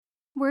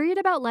Worried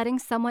about letting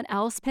someone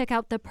else pick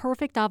out the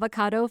perfect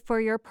avocado for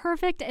your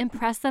perfect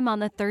impress them on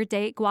the third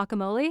date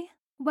guacamole?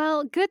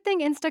 Well, good thing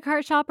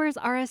Instacart shoppers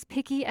are as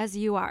picky as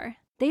you are.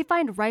 They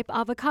find ripe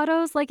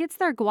avocados like it's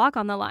their guac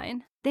on the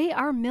line. They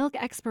are milk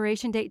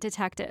expiration date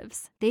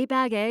detectives. They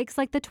bag eggs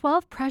like the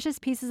 12 precious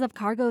pieces of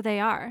cargo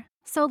they are.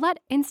 So let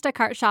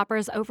Instacart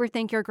shoppers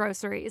overthink your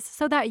groceries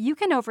so that you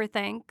can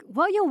overthink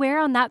what you'll wear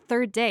on that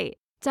third date.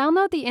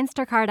 Download the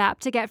Instacart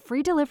app to get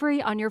free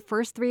delivery on your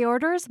first 3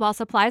 orders while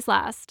supplies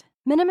last.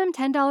 Minimum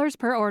 $10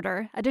 per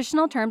order.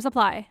 Additional terms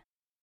apply.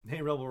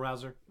 Hey, Rebel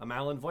Rouser. I'm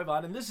Alan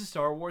Voivod, and this is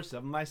Star Wars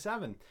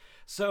 7x7.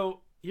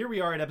 So here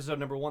we are at episode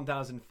number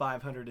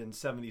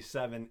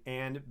 1577,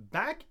 and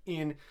back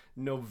in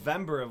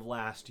November of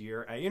last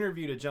year, I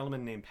interviewed a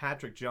gentleman named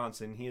Patrick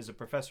Johnson. He is a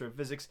professor of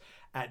physics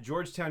at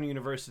Georgetown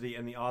University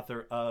and the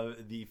author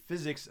of The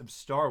Physics of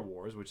Star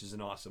Wars, which is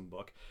an awesome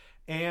book.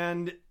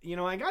 And,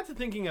 I got to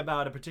thinking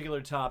about a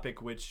particular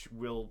topic, which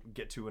we'll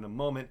get to in a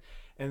moment,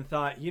 and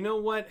thought, you know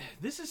what,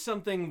 this is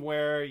something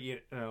where,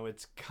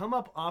 it's come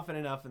up often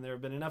enough, and there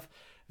have been enough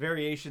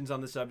variations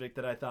on the subject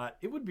that I thought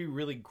it would be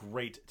really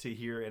great to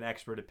hear an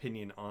expert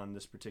opinion on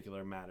this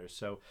particular matter.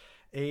 So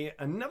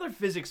another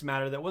physics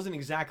matter that wasn't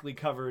exactly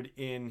covered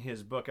in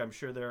his book. I'm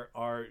sure there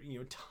are,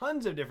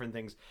 tons of different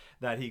things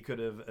that he could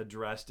have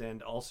addressed,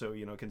 and also,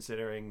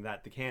 considering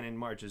that the canon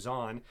marches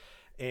on,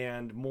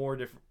 and more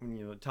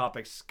different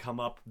topics come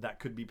up that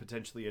could be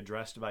potentially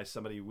addressed by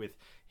somebody with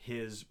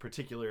his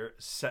particular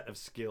set of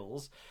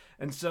skills.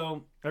 And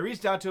so I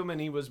reached out to him, and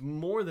he was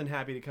more than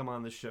happy to come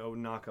on the show,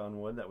 knock on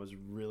wood. That was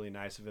really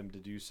nice of him to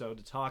do so,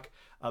 to talk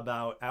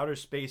about outer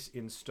space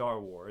in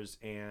Star Wars.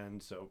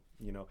 And so,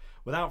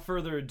 without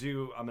further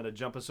ado, I'm going to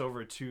jump us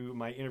over to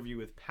my interview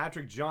with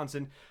Patrick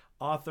Johnson,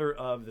 author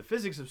of The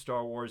Physics of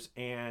Star Wars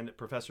and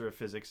professor of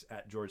physics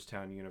at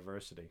Georgetown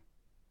University.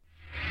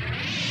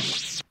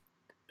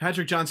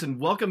 Patrick Johnson,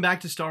 welcome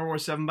back to Star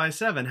Wars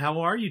 7x7.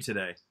 How are you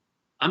today?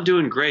 I'm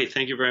doing great.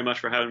 Thank you very much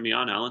for having me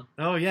on, Alan.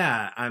 Oh,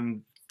 yeah.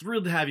 I'm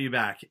thrilled to have you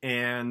back.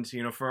 And,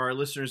 for our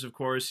listeners, of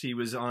course, he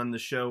was on the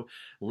show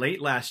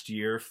late last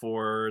year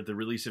for the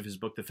release of his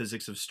book, The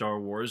Physics of Star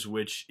Wars,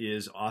 which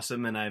is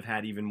awesome. And I've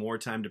had even more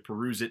time to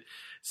peruse it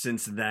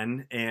since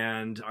then.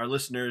 And our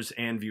listeners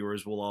and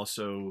viewers will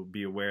also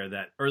be aware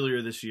that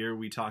earlier this year,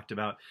 we talked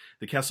about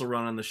the Kessel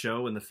Run on the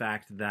show and the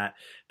fact that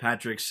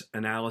Patrick's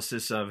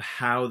analysis of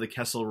how the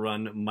Kessel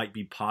Run might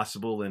be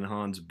possible in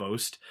Han's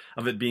boast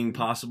of it being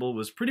possible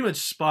was pretty much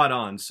spot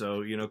on.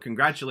 So,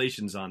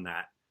 congratulations on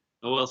that.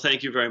 Oh, well,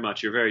 thank you very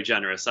much. You're very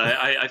generous.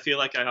 I feel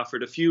like I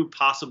offered a few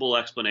possible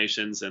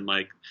explanations and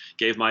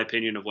gave my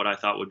opinion of what I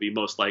thought would be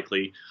most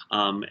likely.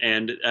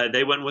 And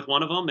they went with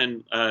one of them.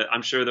 And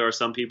I'm sure there are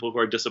some people who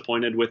are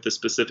disappointed with the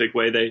specific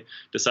way they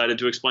decided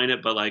to explain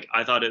it. But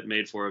I thought it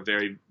made for a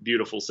very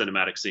beautiful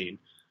cinematic scene.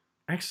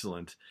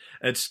 Excellent.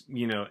 It's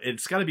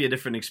got to be a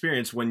different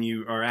experience when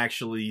you are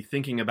actually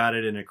thinking about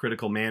it in a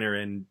critical manner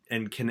and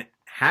can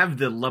have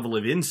the level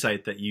of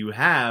insight that you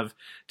have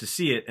to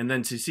see it, and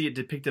then to see it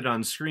depicted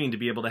on screen, to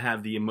be able to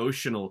have the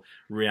emotional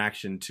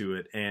reaction to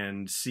it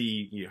and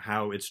see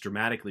how it's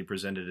dramatically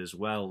presented as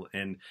well,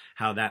 and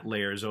how that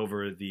layers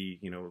over the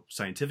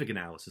scientific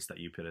analysis that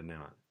you put in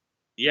on.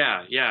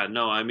 Yeah.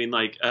 No, I mean,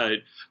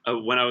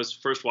 when I was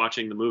first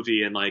watching the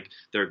movie and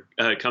they're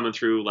coming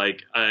through,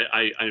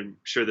 I'm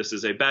sure this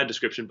is a bad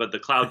description, but the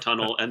cloud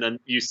tunnel, and then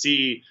you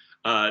see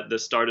the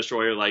Star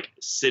Destroyer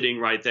sitting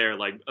right there,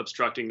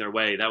 obstructing their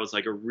way. That was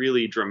a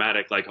really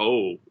dramatic,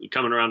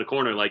 coming around the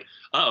corner,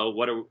 uh-oh,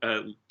 what are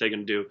they going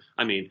to do?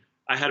 I mean,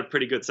 I had a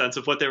pretty good sense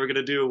of what they were going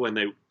to do when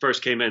they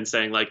first came in,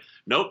 saying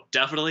nope,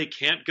 definitely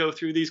can't go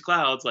through these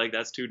clouds.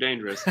 That's too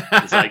dangerous.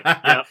 It's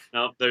yeah,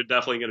 no, they're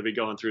definitely going to be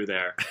going through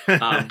there.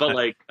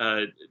 But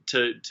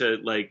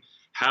to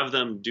have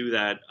them do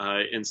that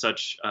in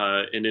such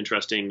an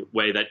interesting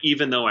way that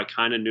even though I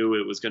kind of knew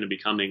it was going to be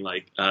coming,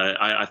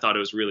 I thought it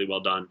was really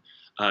well done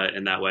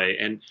in that way.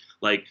 And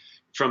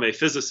from a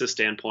physicist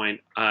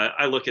standpoint,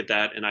 I look at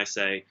that and I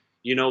say,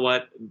 you know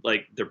what,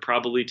 they're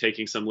probably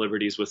taking some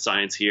liberties with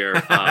science here.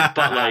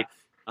 But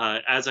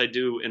as I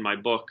do in my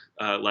book,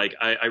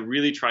 I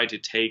really try to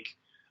take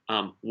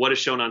what is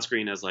shown on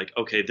screen as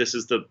okay, this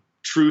is the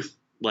truth,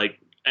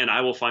 and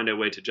I will find a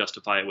way to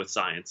justify it with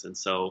science. And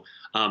so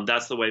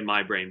that's the way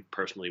my brain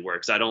personally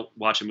works. I don't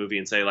watch a movie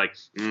and say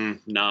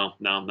no,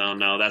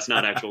 that's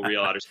not actual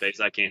real outer space.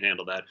 I can't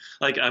handle that.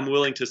 I'm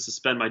willing to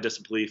suspend my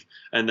disbelief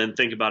and then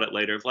think about it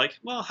later of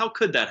well, how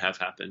could that have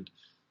happened?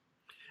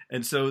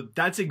 And so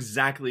that's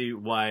exactly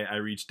why I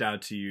reached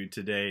out to you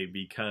today,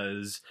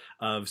 because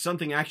of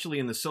something actually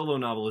in the solo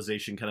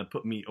novelization kind of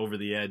put me over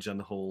the edge on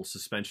the whole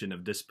suspension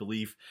of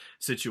disbelief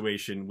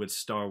situation with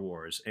Star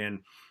Wars.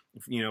 And,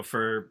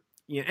 for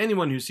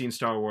anyone who's seen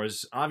Star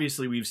Wars,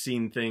 obviously we've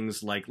seen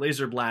things like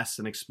laser blasts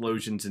and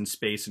explosions in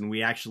space, and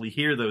we actually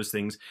hear those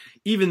things,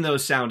 even though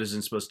sound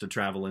isn't supposed to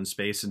travel in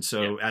space. And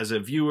so as a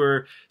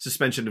viewer,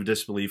 suspension of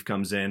disbelief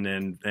comes in,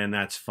 and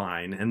that's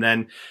fine. And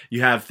then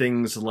you have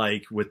things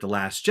like with The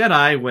Last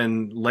Jedi,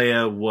 when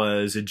Leia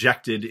was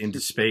ejected into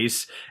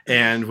space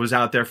and was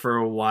out there for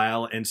a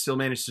while and still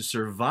managed to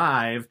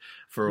survive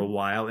for a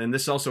while. And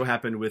this also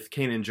happened with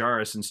Kanan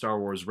Jarrus in Star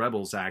Wars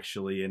Rebels,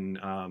 actually, in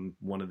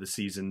one of the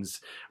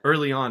seasons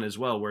early on as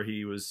well, where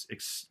he was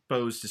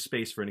exposed to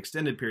space for an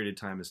extended period of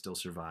time and still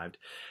survived.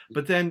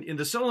 But then in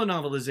the Solo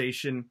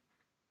novelization,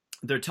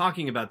 they're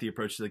talking about the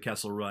approach to the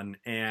Kessel Run,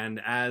 and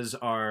as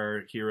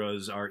our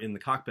heroes are in the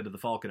cockpit of the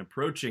Falcon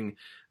approaching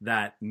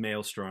that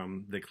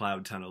maelstrom, the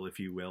cloud tunnel, if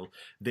you will,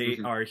 they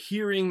are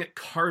hearing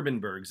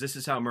carbonbergs. This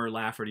is how Mur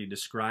Lafferty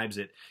describes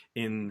it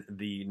in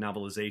the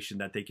novelization,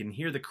 that they can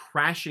hear the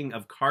crashing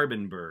of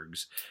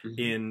carbonbergs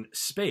in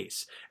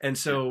space. And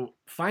so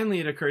finally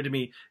it occurred to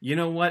me, you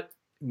know what?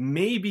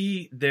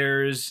 Maybe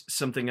there's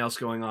something else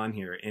going on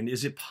here. And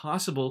is it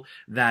possible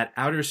that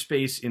outer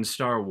space in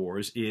Star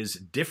Wars is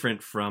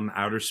different from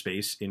outer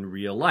space in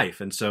real life?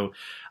 And so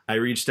I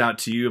reached out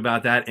to you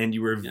about that, and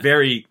you were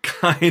very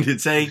kind in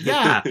saying,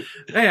 yeah,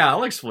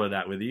 I'll explore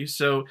that with you.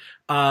 So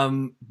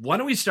why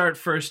don't we start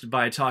first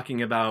by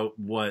talking about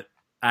what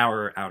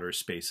our outer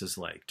space is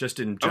like, just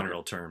in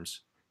general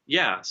terms.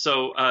 Yeah.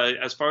 So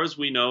as far as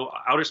we know,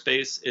 outer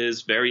space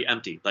is very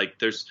empty. Like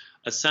there's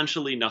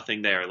essentially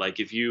nothing there. Like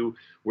if you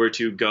were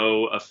to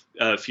go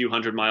a few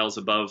hundred miles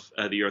above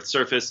the Earth's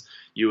surface,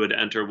 you would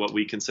enter what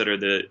we consider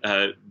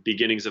the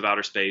beginnings of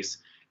outer space.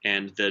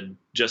 And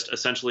just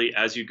essentially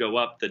as you go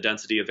up, the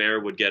density of air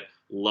would get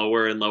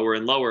lower and lower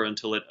and lower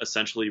until it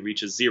essentially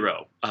reaches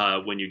zero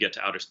when you get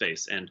to outer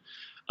space. And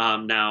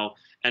now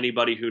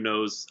anybody who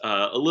knows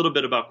a little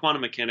bit about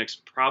quantum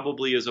mechanics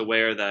probably is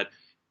aware that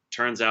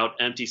turns out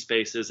empty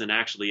space isn't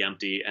actually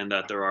empty, and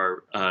that there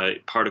are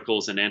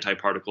particles and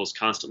antiparticles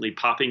constantly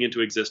popping into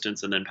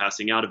existence and then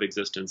passing out of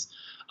existence.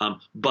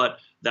 But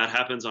that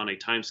happens on a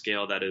time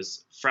scale that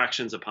is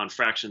fractions upon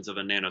fractions of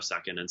a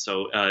nanosecond. And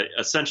so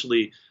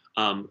essentially,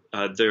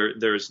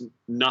 there's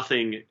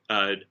nothing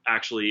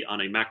actually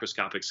on a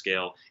macroscopic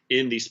scale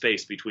in the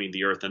space between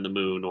the Earth and the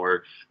Moon,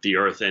 or the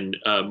Earth and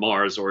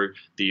Mars, or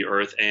the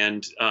Earth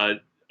and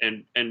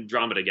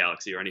Andromeda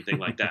Galaxy, or anything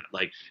like that.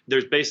 Like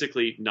there's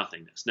basically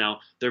nothingness.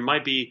 Now there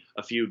might be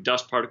a few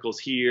dust particles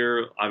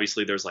here.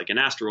 Obviously there's like an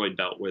asteroid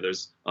belt where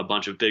there's a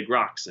bunch of big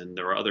rocks, and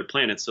there are other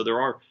planets. So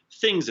there are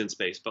things in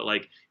space, but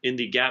like in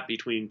the gap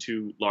between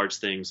two large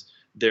things,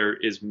 there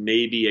is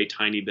maybe a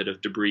tiny bit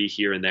of debris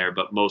here and there,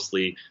 but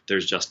mostly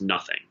there's just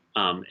nothing.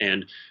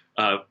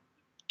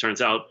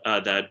 Turns out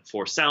that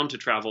for sound to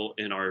travel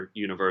in our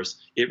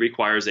universe, it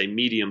requires a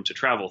medium to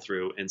travel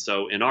through. And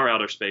so in our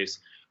outer space,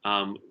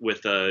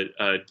 with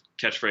a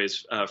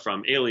catchphrase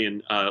from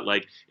Alien,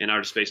 like in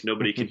outer space,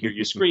 nobody can hear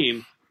you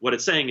scream. What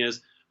it's saying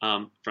is,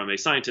 from a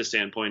scientist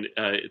standpoint,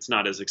 it's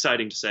not as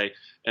exciting to say,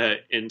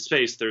 in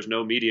space, there's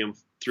no medium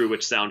through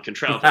which sound can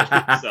travel.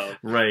 So,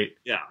 right.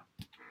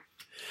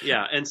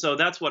 Yeah. And so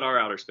that's what our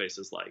outer space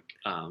is like.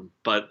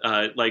 But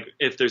like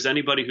if there's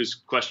anybody who's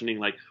questioning,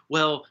 like,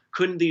 well,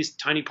 couldn't these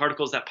tiny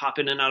particles that pop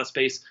in and out of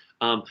space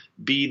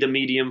be the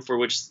medium for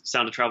which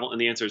sound to travel?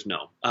 And the answer is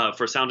no.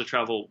 For sound to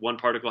travel, one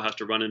particle has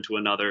to run into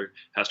another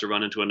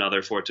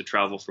for it to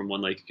travel from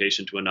one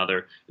location to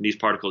another. And these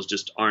particles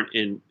just aren't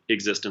in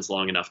existence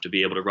long enough to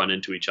be able to run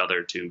into each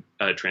other to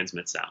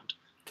transmit sound.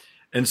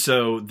 And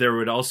so there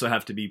would also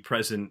have to be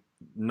present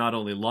not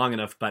only long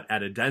enough, but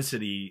at a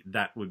density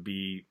that would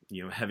be,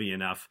 heavy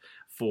enough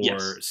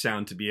for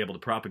sound to be able to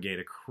propagate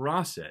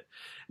across it.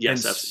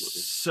 Yes, and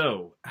absolutely.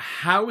 So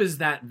how is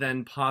that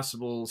then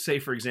possible, say,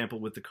 for example,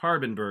 with the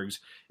carbonbergs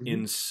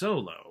in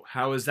Solo?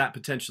 How is that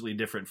potentially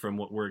different from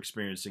what we're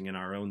experiencing in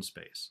our own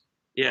space?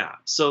 Yeah.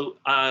 So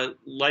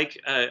like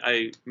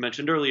I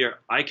mentioned earlier,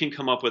 I can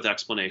come up with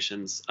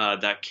explanations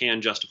that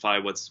can justify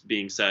what's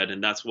being said.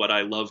 And that's what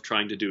I love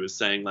trying to do, is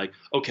saying like,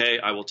 okay,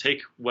 I will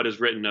take what is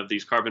written of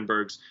these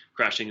carbonbergs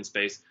crashing in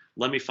space.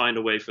 Let me find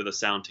a way for the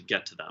sound to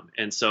get to them.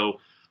 And so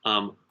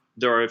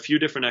there are a few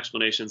different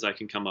explanations I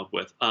can come up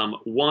with.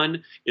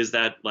 One is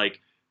that like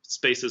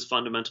space is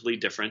fundamentally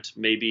different.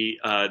 Maybe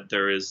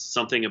there is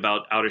something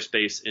about outer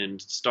space in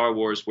Star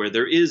Wars where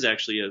there is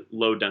actually a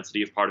low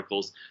density of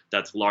particles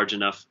that's large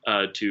enough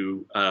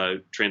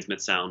to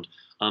transmit sound.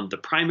 The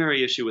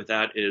primary issue with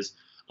that is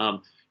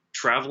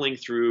traveling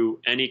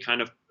through any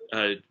kind of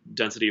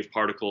density of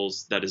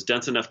particles that is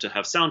dense enough to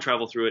have sound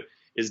travel through it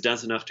is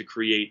dense enough to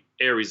create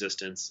air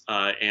resistance,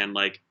 and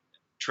like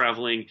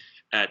traveling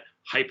at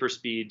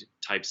hyperspeed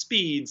type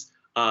speeds,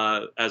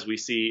 as we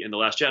see in The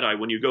Last Jedi,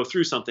 when you go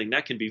through something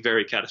that can be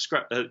very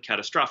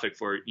catastrophic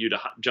for you to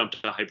jump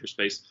to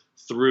hyperspace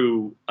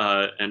through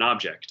an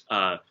object.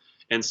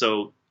 And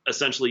so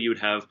essentially you would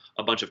have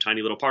a bunch of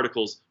tiny little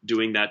particles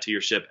doing that to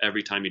your ship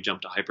every time you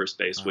jump to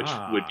hyperspace, which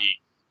would be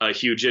a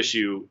huge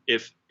issue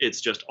if it's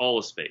just all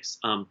of space.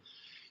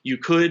 You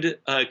could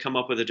come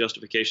up with a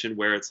justification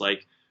where it's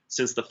like,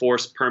 since the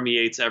force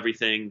permeates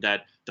everything,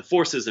 that the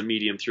force is a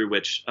medium through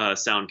which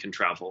sound can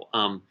travel.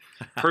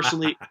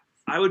 Personally,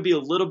 I would be a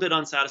little bit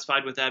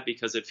unsatisfied with that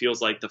because it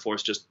feels like the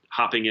force just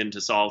hopping in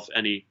to solve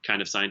any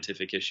kind of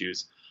scientific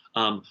issues.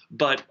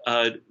 But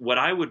what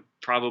I would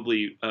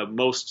probably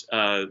most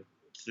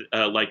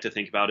like to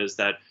think about is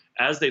that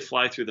as they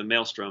fly through the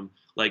maelstrom,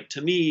 like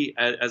to me,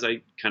 as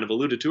I kind of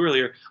alluded to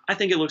earlier, I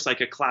think it looks like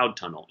a cloud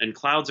tunnel, and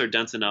clouds are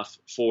dense enough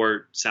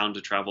for sound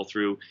to travel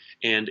through.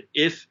 And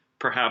if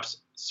perhaps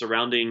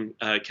surrounding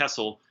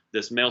Kessel,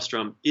 this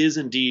maelstrom is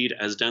indeed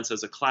as dense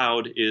as a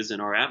cloud is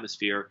in our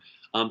atmosphere,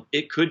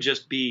 it could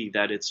just be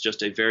that it's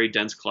just a very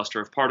dense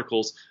cluster of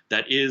particles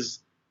that is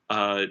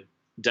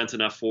dense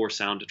enough for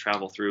sound to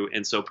travel through.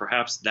 And so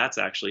perhaps that's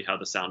actually how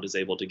the sound is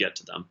able to get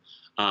to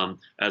them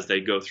as they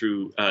go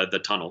through the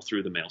tunnel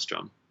through the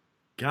maelstrom.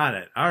 Got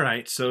it. All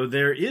right. So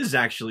there is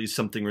actually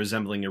something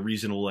resembling a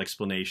reasonable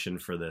explanation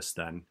for this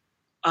then.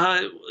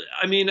 I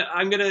mean,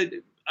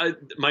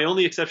 my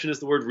only exception is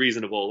the word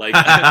reasonable. Like,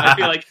 I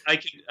feel like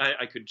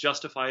I could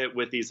justify it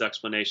with these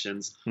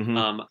explanations.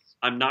 Mm-hmm.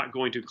 I'm not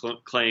going to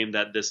claim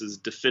that this is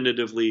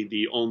definitively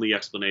the only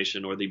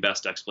explanation or the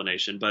best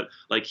explanation, but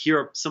like, here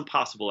are some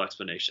possible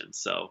explanations.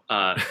 So,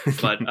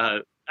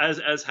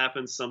 as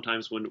happens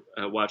sometimes when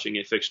watching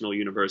a fictional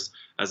universe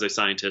as a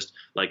scientist,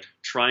 like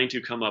trying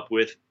to come up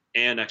with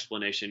an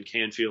explanation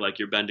can feel like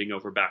you're bending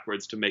over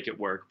backwards to make it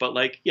work. But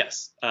like,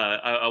 yes,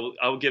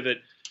 I'll give it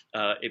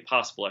a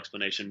possible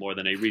explanation more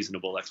than a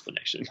reasonable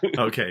explanation.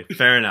 Okay,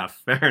 fair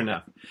enough.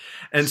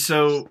 And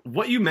so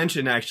what you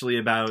mentioned actually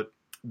about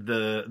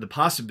the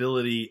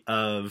possibility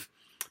of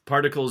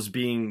particles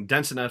being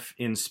dense enough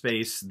in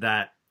space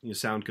that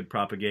sound could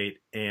propagate,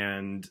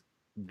 and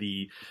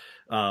the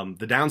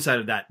downside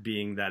of that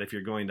being that if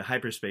you're going to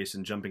hyperspace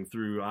and jumping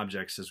through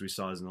objects, as we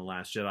saw as in The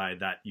Last Jedi,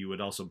 that you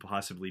would also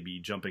possibly be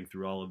jumping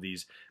through all of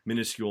these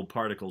minuscule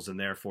particles, and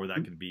therefore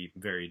that could be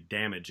very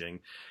damaging.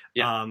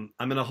 Yeah. I'm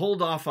going to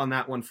hold off on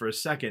that one for a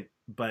second,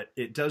 but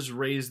it does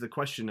raise the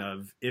question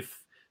of,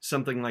 if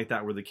something like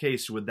that were the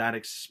case, would that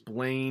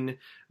explain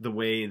the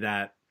way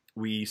that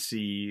we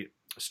see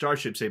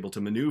starships able to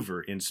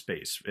maneuver in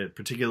space,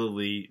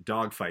 particularly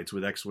dogfights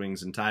with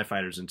X-Wings and TIE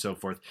fighters and so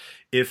forth,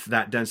 if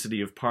that density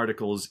of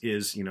particles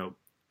is,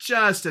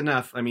 just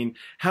enough? I mean,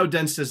 how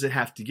dense does it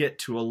have to get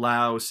to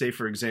allow, say,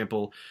 for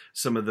example,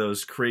 some of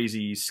those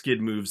crazy skid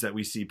moves that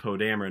we see Poe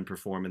Dameron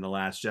perform in The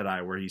Last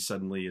Jedi, where he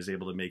suddenly is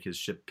able to make his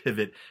ship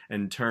pivot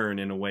and turn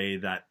in a way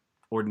that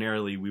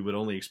ordinarily we would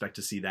only expect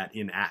to see that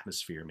in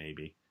atmosphere,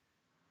 maybe?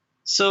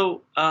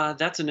 So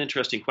that's an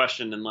interesting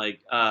question.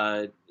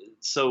 And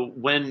so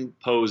when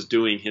Poe's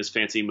doing his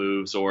fancy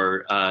moves,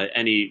 or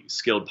any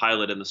skilled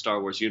pilot in the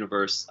Star Wars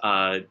universe,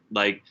 I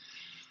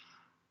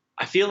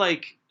feel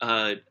like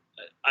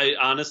I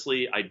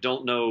honestly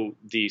don't know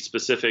the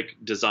specific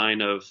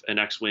design of an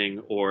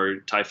X-Wing or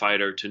TIE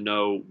fighter to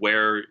know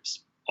where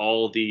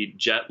all the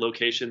jet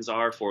locations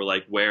are for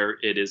like where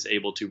it is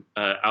able to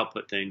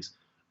output things.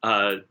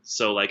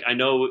 So like, I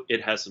know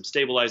it has some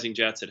stabilizing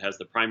jets. It has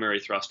the primary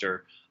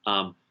thruster.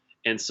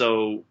 And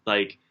so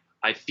like,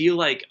 I feel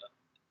like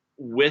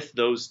with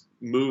those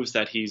moves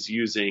that he's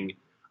using,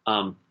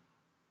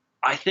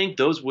 I think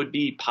those would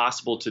be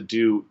possible to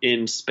do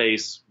in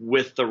space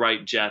with the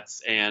right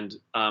jets. And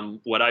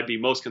what I'd be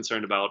most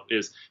concerned about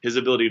is his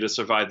ability to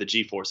survive the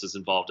G-forces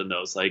involved in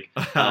those. Like,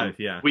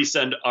 yeah. We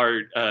send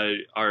our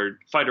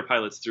fighter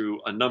pilots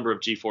through a number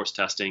of G-force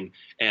testing,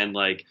 and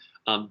like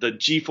the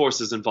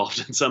G-forces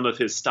involved in some of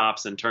his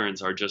stops and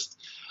turns are just,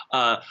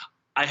 I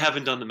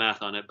haven't done the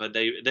math on it, but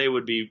they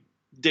would be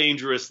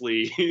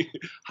dangerously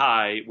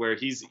high, where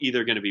he's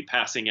either going to be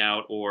passing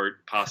out or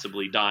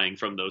possibly dying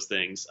from those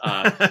things.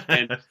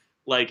 And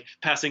like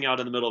passing out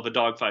in the middle of a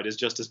dogfight is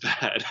just as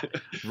bad.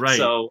 Right.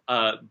 So,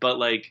 but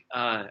like,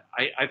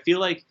 I feel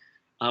like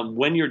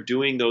when you're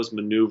doing those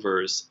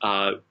maneuvers,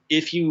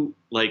 if you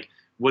like,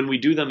 when we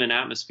do them in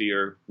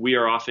atmosphere, we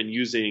are often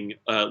using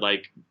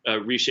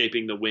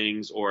reshaping the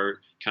wings,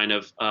 or kind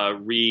of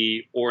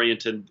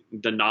reorienting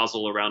the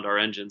nozzle around our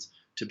engines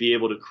to be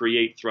able to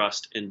create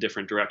thrust in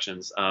different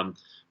directions.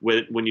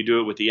 When you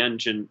do it with the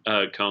engine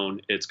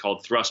cone, it's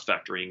called thrust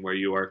vectoring, where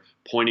you are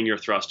pointing your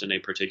thrust in a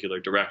particular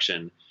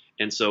direction.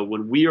 And so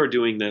when we are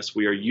doing this,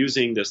 we are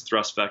using this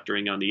thrust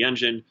vectoring on the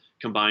engine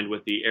combined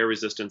with the air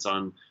resistance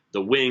on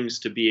the wings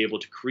to be able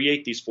to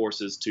create these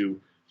forces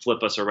to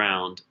flip us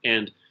around.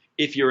 And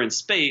if you're in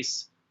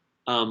space,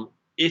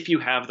 if you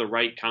have the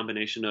right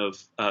combination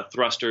of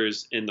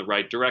thrusters in the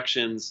right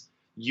directions,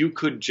 you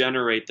could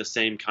generate the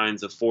same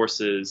kinds of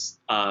forces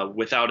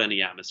without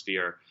any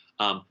atmosphere.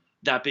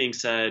 That being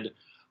said,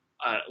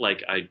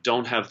 I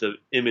don't have the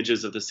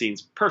images of the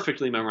scenes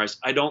perfectly memorized.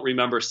 I don't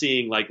remember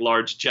seeing like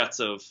large jets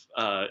of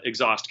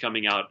exhaust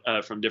coming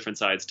out from different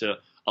sides to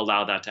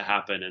allow that to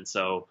happen. And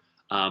so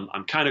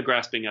I'm kind of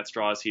grasping at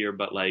straws here,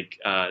 but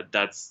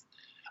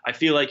I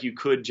feel like you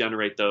could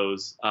generate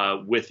those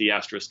with the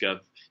asterisk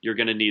of you're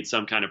going to need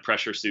some kind of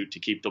pressure suit to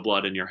keep the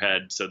blood in your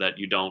head so that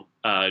you don't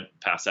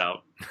pass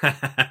out.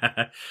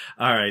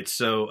 All right.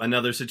 So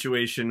another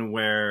situation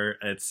where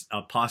it's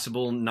a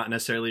possible, not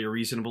necessarily a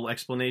reasonable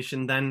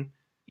explanation then?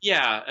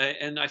 Yeah,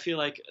 and I feel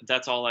like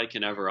that's all I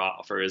can ever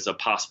offer is a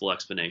possible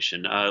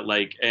explanation.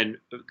 And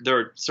there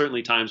are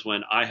certainly times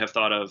when I have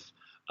thought of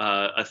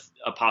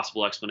a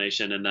possible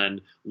explanation, and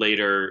then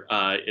later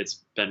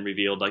it's been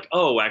revealed like,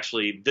 oh,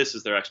 actually, this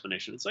is their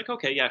explanation. It's like,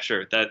 okay, yeah,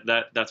 sure,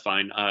 that's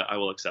fine. I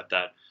will accept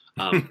that.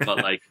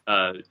 But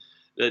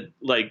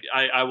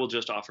I will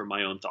just offer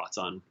my own thoughts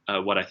on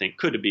what I think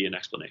could be an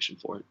explanation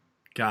for it.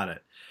 Got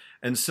it.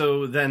 And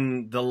so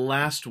then the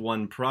last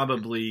one,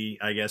 probably,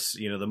 I guess,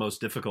 the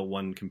most difficult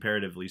one,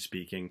 comparatively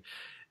speaking,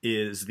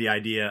 is the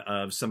idea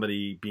of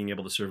somebody being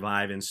able to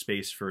survive in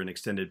space for an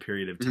extended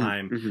period of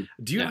time. Mm-hmm.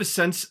 Do you have a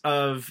sense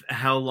of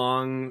how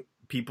long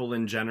people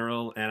in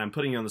general, and I'm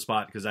putting you on the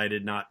spot because I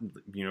did not,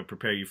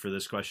 prepare you for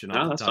this question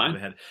off the top of the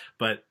head,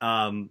 but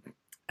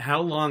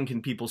how long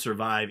can people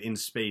survive in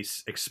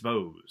space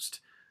exposed?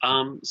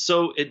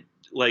 So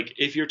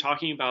if you're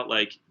talking about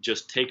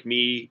just take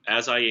me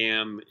as I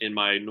am in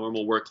my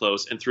normal work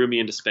clothes and threw me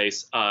into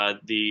space,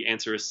 the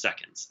answer is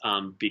seconds,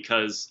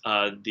 because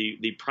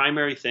the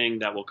primary thing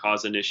that will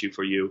cause an issue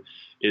for you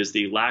is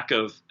the lack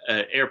of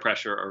air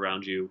pressure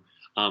around you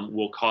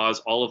will cause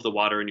all of the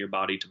water in your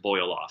body to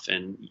boil off.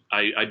 And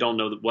I don't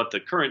know what the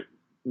current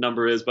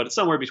number is, but it's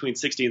somewhere between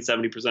 60 and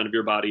 70% of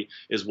your body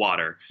is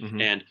water.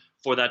 Mm-hmm. And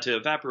for that to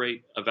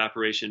evaporate,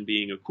 evaporation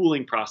being a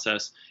cooling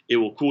process, it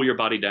will cool your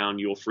body down,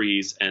 you'll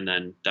freeze, and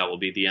then that will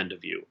be the end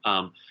of you.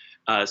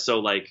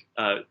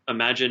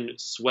 Imagine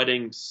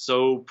sweating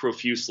so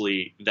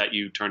profusely that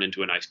you turn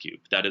into an ice cube.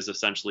 That is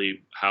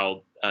essentially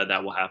how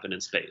that will happen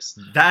in space.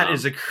 That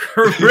is a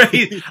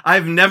crazy.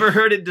 I've never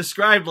heard it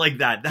described like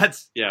that.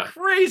 That's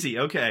crazy.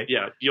 Okay.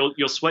 Yeah,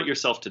 you'll sweat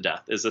yourself to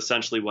death is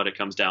essentially what it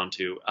comes down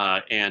to.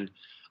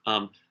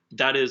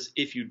 That is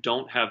if you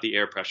don't have the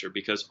air pressure,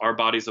 because our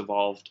bodies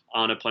evolved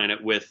on a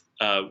planet with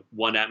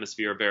 1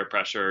 atmosphere of air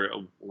pressure,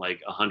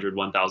 like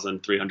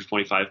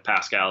 1,325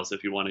 pascals,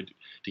 if you wanted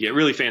to get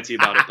really fancy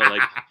about it. But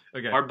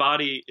okay. Our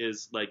body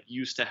is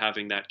used to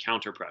having that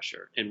counter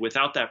pressure. And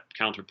without that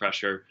counter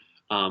pressure,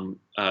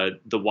 the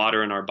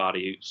water in our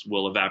bodies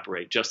will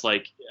evaporate. Just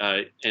like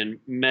in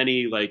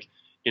many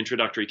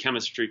introductory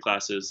chemistry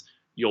classes,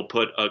 you'll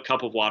put a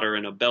cup of water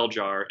in a bell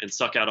jar and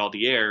suck out all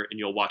the air and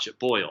you'll watch it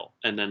boil.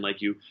 And then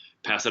you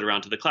pass it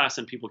around to the class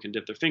and people can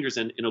dip their fingers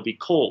in and it'll be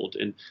cold.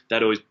 And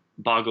that always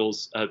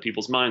boggles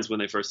people's minds when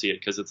they first see it,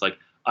 because it's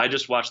I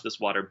just watched this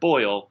water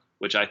boil,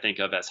 which I think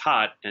of as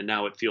hot, and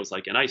now it feels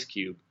like an ice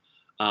cube.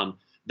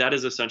 That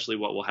is essentially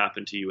what will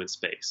happen to you in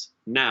space.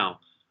 Now,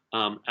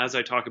 as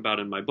I talk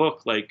about in my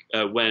book,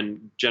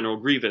 when General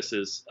Grievous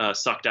is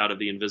sucked out of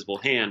the invisible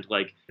hand,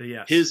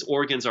 yes. His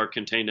organs are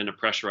contained in a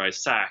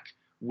pressurized sac,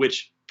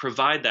 which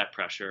provide that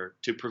pressure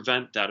to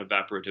prevent that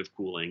evaporative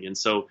cooling. And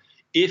so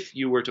if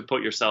you were to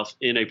put yourself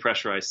in a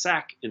pressurized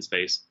sac in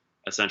space,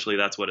 essentially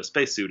that's what a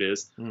spacesuit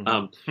is,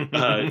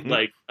 mm-hmm.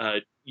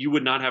 You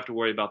would not have to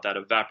worry about that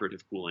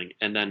evaporative cooling.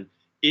 And then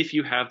if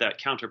you have that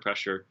counter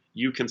pressure,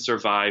 you can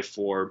survive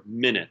for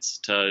minutes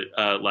to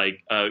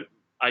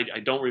I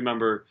don't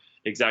remember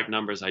exact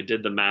numbers. I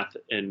did the math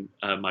in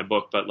my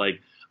book, but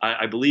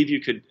I believe you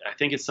could, I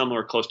think it's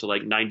somewhere close to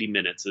 90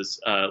 minutes is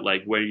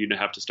where you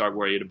have to start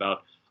worrying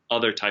about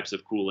other types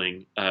of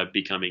cooling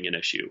becoming an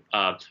issue.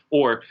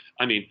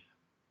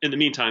 In the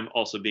meantime,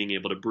 also being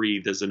able to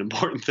breathe is an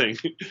important thing.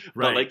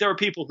 Right. But there are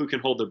people who can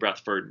hold their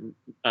breath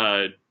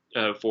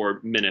for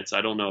minutes.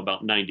 I don't know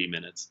about 90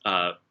 minutes.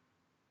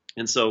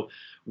 And so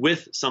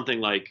with something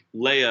like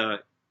Leia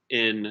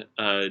in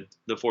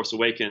The Force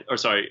Awakens,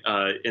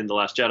 in The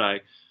Last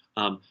Jedi,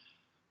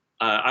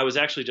 I was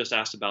actually just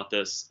asked about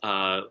this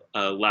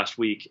last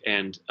week,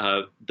 and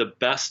the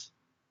best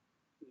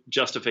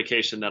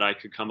justification that I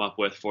could come up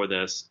with for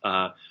this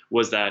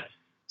was that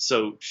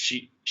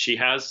she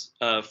has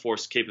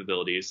Force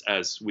capabilities,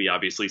 as we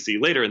obviously see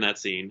later in that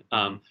scene.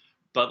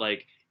 But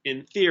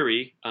in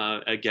theory,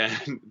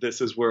 again,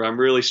 this is where I'm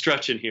really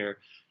stretching here.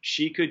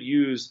 She could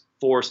use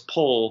Force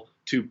pull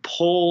to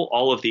pull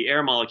all of the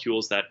air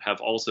molecules that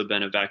have also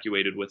been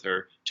evacuated with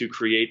her to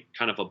create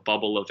kind of a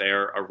bubble of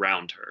air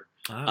around her.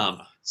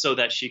 So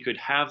that she could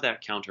have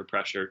that counter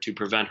pressure to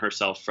prevent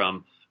herself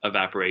from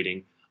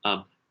evaporating.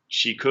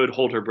 She could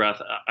hold her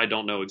breath. I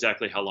don't know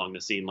exactly how long the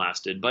scene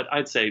lasted, but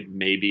I'd say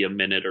maybe a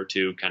minute or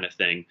two kind of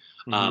thing.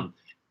 Mm-hmm.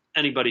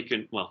 Anybody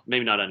can, well,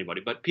 maybe not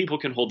anybody, but people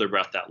can hold their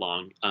breath that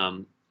long.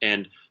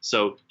 And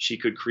so she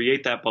could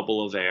create that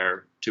bubble of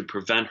air to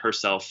prevent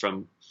herself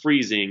from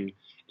freezing.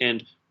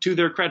 And to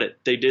their credit,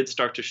 they did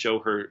start to show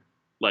her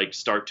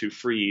start to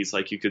freeze.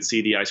 You could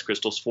see the ice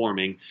crystals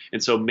forming.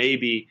 And so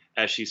maybe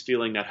as she's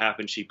feeling that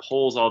happen, she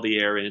pulls all the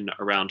air in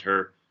around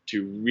her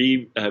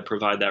to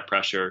provide that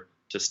pressure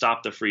to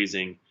stop the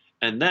freezing.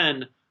 And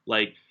then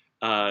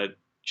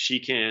she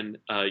can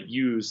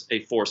use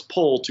a Force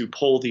pull to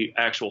pull the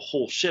actual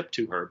whole ship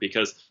to her,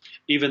 because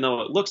even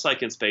though it looks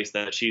like in space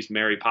that she's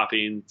Mary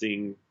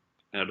Poppinsing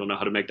I don't know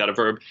how to make that a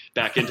verb,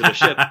 back into the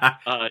ship.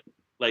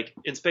 Like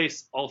in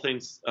space, all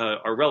things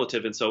are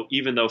relative. And so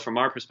even though from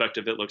our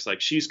perspective, it looks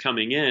like she's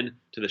coming in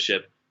to the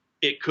ship,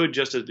 it could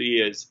just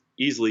be as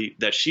easily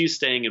that she's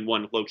staying in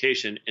one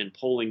location and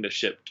pulling the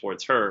ship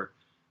towards her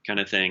kind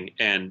of thing,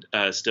 and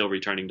still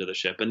returning to the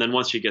ship. And then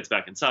once she gets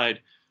back inside,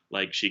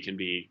 like she can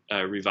be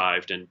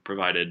revived and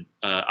provided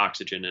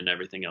oxygen and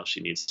everything else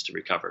she needs to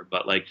recover.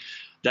 But like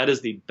that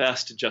is the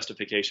best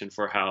justification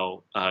for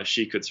how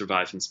she could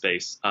survive in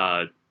space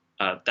that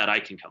I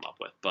can come up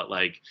with. But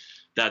like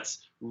that's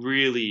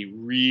really,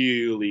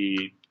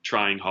 really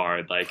trying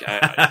hard. Like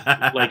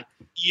like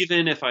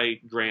even if I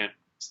grant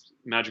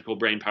magical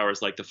brain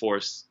powers like the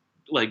Force,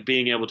 like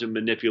being able to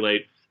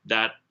manipulate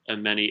that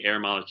many air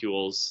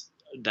molecules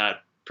that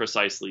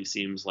precisely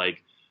seems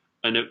like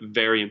a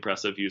very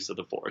impressive use of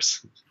the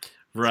Force.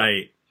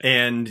 Right.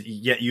 And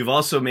yet you've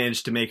also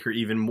managed to make her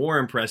even more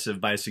impressive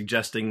by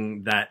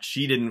suggesting that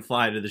she didn't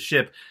fly to the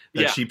ship,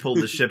 that she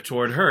pulled the ship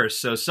toward her.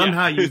 So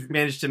somehow you've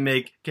managed to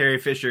make Carrie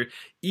Fisher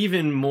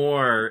even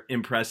more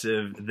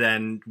impressive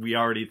than we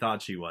already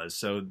thought she was.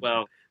 So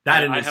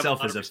that in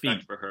itself is a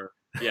feat for her.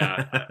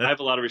 Yeah, I have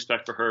a lot of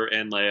respect for her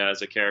and Leia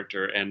as a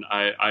character, and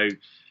I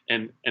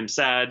am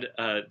sad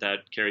that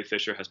Carrie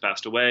Fisher has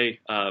passed away,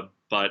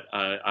 but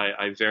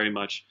I very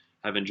much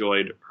have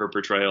enjoyed her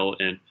portrayal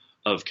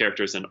of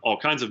characters in all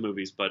kinds of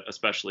movies, but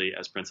especially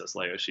as Princess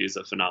Leia. She's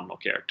a phenomenal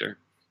character.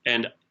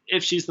 And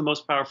if she's the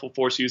most powerful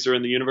Force user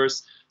in the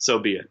universe, so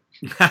be it.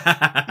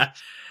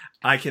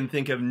 I can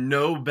think of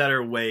no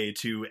better way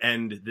to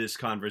end this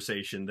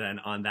conversation than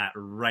on that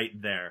right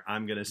there.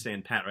 I'm going to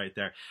stand pat right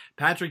there.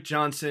 Patrick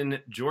Johnson,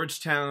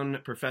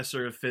 Georgetown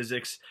professor of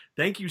physics,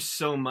 thank you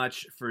so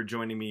much for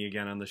joining me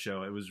again on the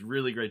show. It was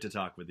really great to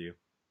talk with you.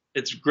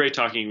 It's great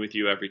talking with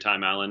you every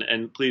time, Alan.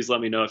 And please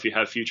let me know if you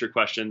have future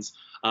questions.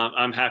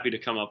 I'm happy to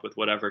come up with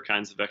whatever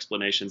kinds of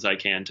explanations I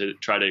can to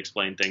try to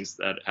explain things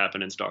that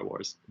happen in Star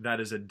Wars. That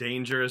is a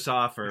dangerous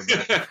offer,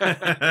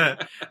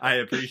 but I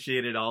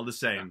appreciate it all the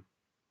same.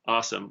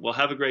 Awesome. Well,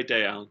 have a great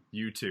day, Alan.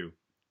 You too.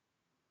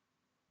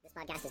 This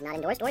podcast is not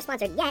endorsed or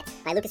sponsored yet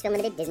by Lucasfilm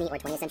Limited, Disney, or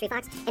 20th Century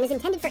Fox, and is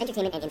intended for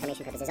entertainment and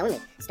information purposes only.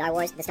 Star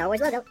Wars, the Star Wars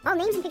logo, all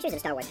names and pictures of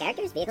Star Wars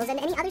characters, vehicles, and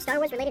any other Star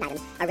Wars-related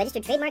items are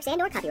registered trademarks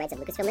and/or copyrights of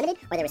Lucasfilm Limited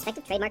or their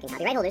respective trademark and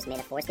copyright holders. May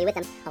the Force be with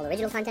them. All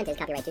original content is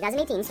copyright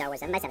 2018, Star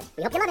Wars 7x7.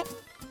 We hope you love it.